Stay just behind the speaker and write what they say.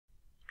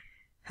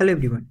Hello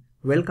everyone,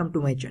 welcome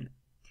to my channel.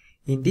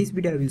 In this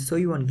video I will show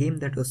you one game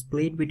that was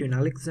played between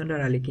Alexander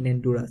ALekhine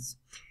and Duras.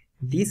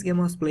 This game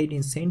was played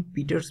in St.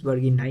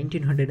 Petersburg in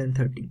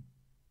 1913.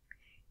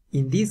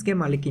 In this game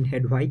ALekhine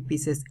had white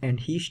pieces and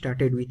he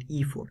started with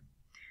e4.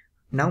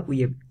 Now we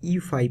have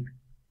e5,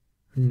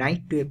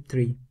 knight to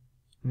f3,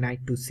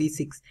 knight to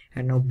c6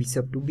 and now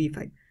bishop to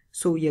b5.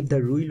 So we have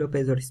the Ruy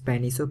Lopez or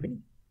Spanish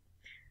opening.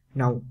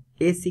 Now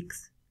a6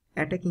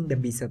 attacking the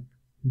bishop,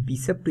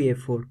 bishop to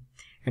f4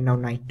 and now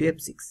knight to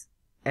f6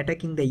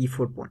 attacking the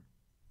e4 pawn.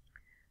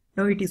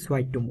 Now it is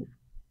white to move.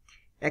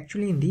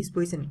 Actually in this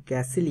position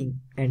castling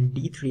and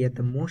d3 are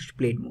the most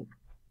played move.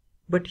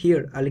 But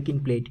here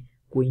ALekhine played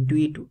queen to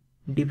e2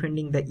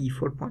 defending the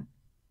e4 pawn.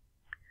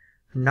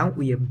 Now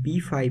we have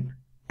b5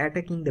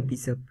 attacking the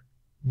bishop,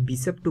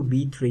 bishop to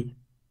b3,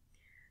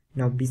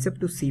 now bishop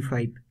to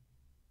c5,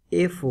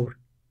 a4,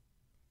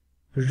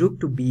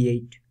 rook to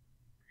b8,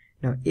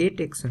 now a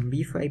takes on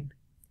b5,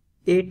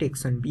 a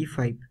takes on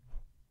b5,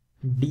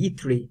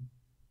 d3,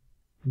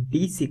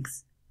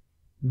 d6,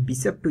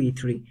 bishop to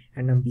e3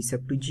 and now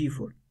bishop to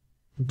g4,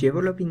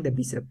 developing the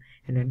bishop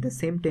and at the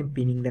same time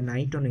pinning the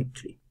knight on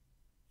f3.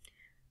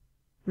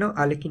 Now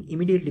ALekhine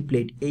immediately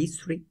played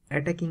h3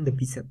 attacking the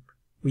bishop.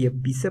 We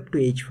have bishop to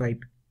h5,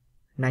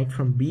 knight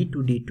from b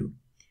to d2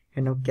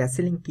 and now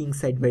castling king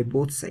side by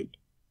both sides.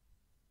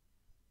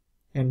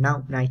 And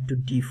now knight to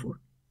d4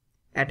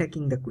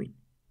 attacking the queen.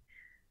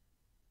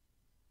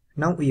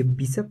 Now we have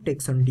bishop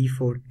takes on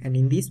d4 and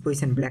in this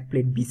position black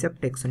played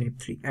bishop takes on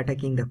f3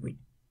 attacking the queen.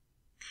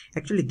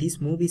 Actually this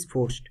move is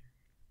forced.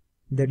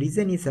 The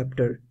reason is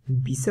after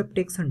bishop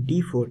takes on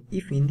d4,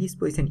 if in this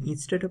position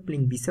instead of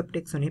playing bishop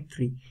takes on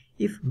f3,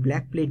 if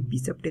black played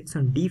bishop takes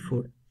on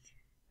d4,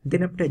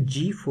 then after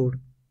g4,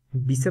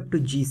 bishop to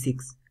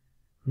g6,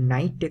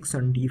 knight takes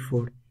on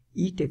d4,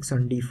 e takes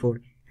on d4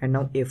 and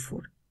now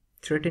f4,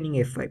 threatening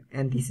f5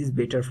 and this is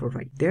better for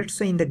white. That's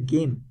why in the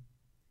game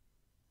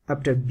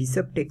after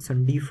bishop takes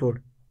on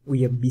d4,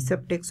 we have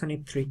bishop takes on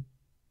f3,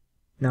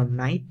 now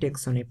knight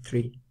takes on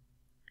f3,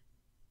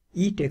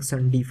 e takes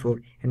on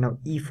d4 and now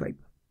e5.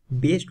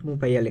 Best move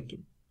by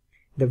ALekhine.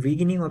 The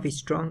beginning of a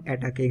strong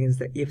attack against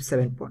the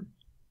f7 pawn.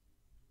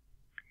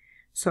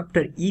 So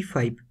after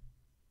e5,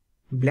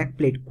 black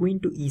played queen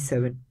to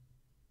e7,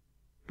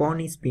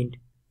 pawn is pinned.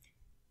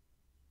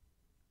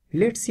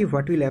 Let's see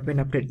what will happen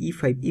after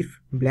e5 if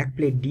black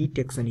played d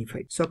takes on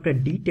e5. So after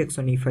d takes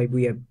on e5,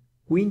 we have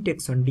queen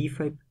takes on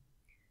d5,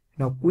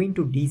 now queen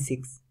to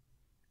d6,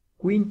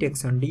 queen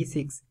takes on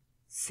d6,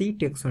 c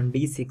takes on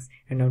d6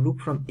 and now rook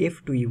from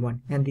f to e1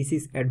 and this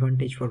is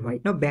advantage for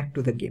white. Now back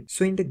to the game.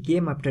 So in the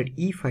game after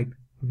e5,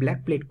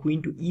 black played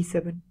queen to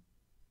e7.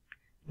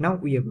 Now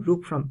we have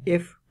rook from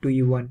f to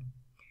e1,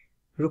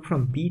 rook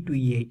from b to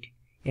e8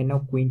 and now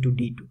queen to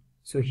d2.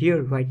 So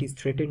here white is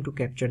threatened to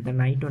capture the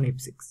knight on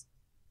f6.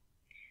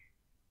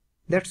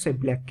 That's why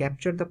black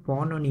captured the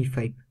pawn on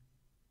e5.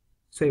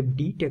 So if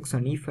d takes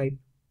on e5,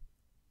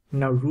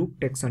 now rook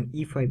takes on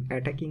e5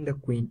 attacking the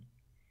queen,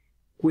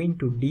 queen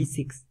to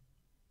d6,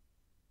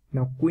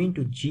 now queen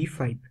to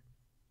g5,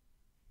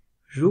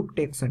 rook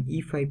takes on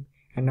e5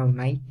 and now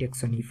knight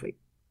takes on e5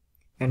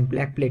 and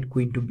black played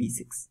queen to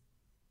b6.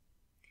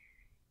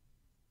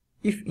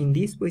 If in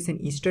this position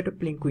instead of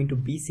playing queen to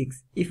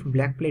b6, if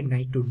black played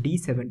knight to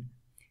d7,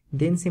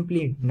 then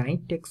simply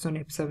knight takes on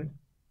f7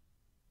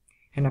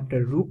 and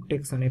after rook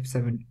takes on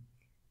f7,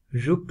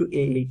 rook to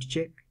a8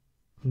 check,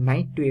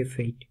 knight to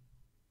f8,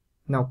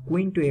 now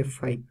queen to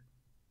f5,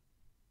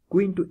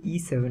 queen to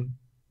e7,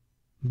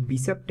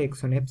 bishop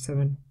takes on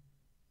f7,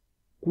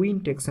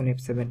 queen takes on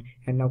f7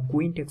 and now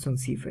queen takes on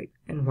c5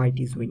 and white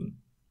is winning.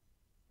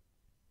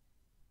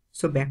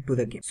 So back to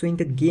the game. So in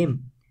the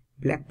game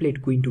black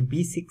played queen to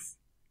b6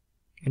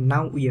 and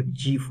now we have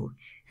g4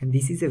 and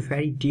this is a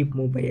very deep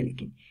move by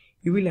ALekhine.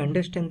 You will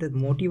understand the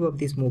motive of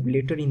this move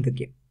later in the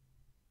game.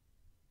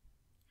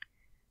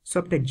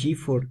 So after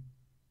g4,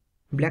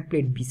 black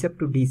played bishop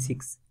to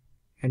d6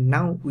 and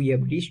now we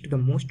have reached the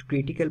most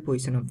critical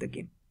position of the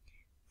game.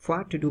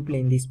 What to do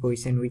play in this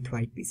position with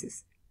white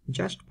pieces?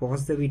 Just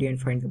pause the video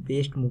and find the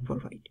best move for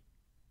white.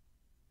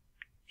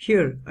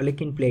 Here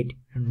ALekhine played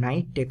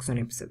knight takes on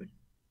f7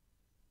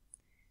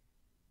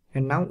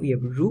 and now we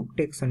have rook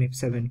takes on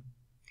f7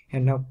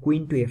 and now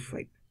queen to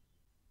f5.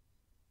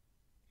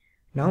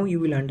 Now you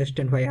will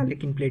understand why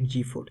ALekhine played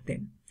g4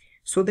 then,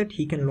 so that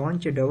he can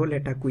launch a double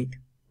attack with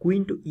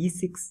queen to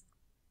e6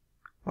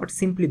 or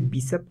simply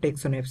bishop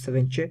takes on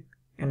f7 check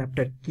and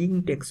after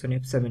king takes on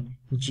f7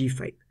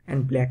 g5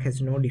 and black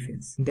has no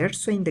defense.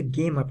 That's why in the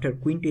game after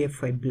queen to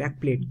f5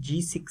 black played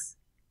g6.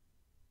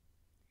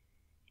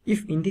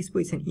 If in this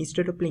position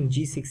instead of playing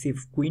g6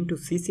 if queen to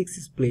c6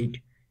 is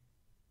played,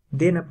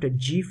 then after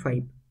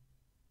g5,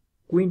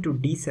 queen to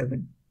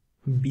d7,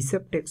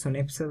 bishop takes on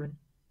f7,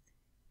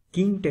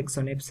 king takes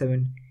on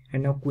f7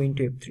 and now queen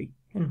to f3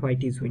 and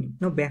white is winning.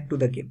 Now back to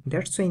the game.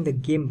 That's why in the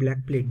game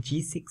black played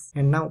g6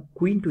 and now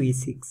queen to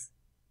e6,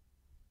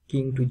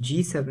 king to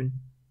g7,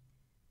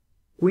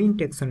 queen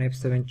takes on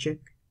f7 check,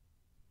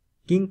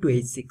 king to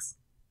h6.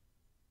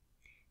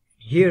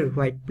 Here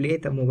white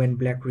played the moment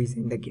black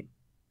resigned the game.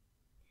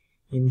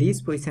 In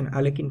this position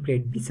ALekhine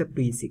played bishop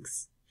to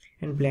e6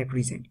 and black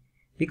resigned,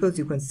 because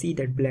you can see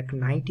that black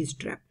knight is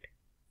trapped.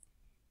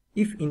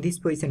 If in this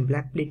position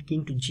black played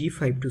king to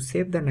g5 to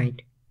save the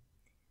knight,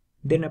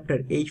 then after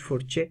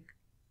h4 check,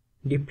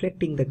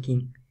 deflecting the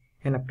king,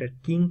 and after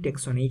king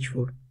takes on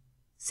h4,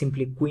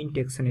 simply queen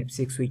takes on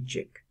f6 with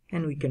check,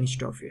 and we can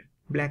stop here.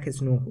 Black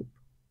has no hope.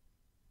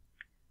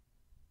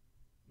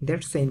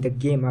 That's why in the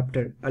game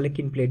after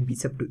ALekhine played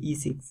bishop to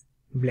e6,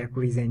 black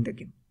resigned the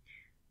game.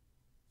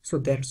 So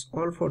that's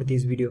all for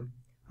this video.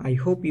 I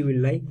hope you will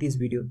like this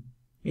video.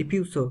 If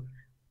you so,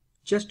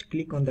 just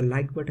click on the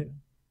like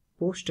button,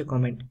 post a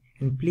comment,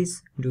 and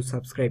please do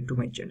subscribe to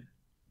my channel.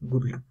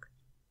 Good luck.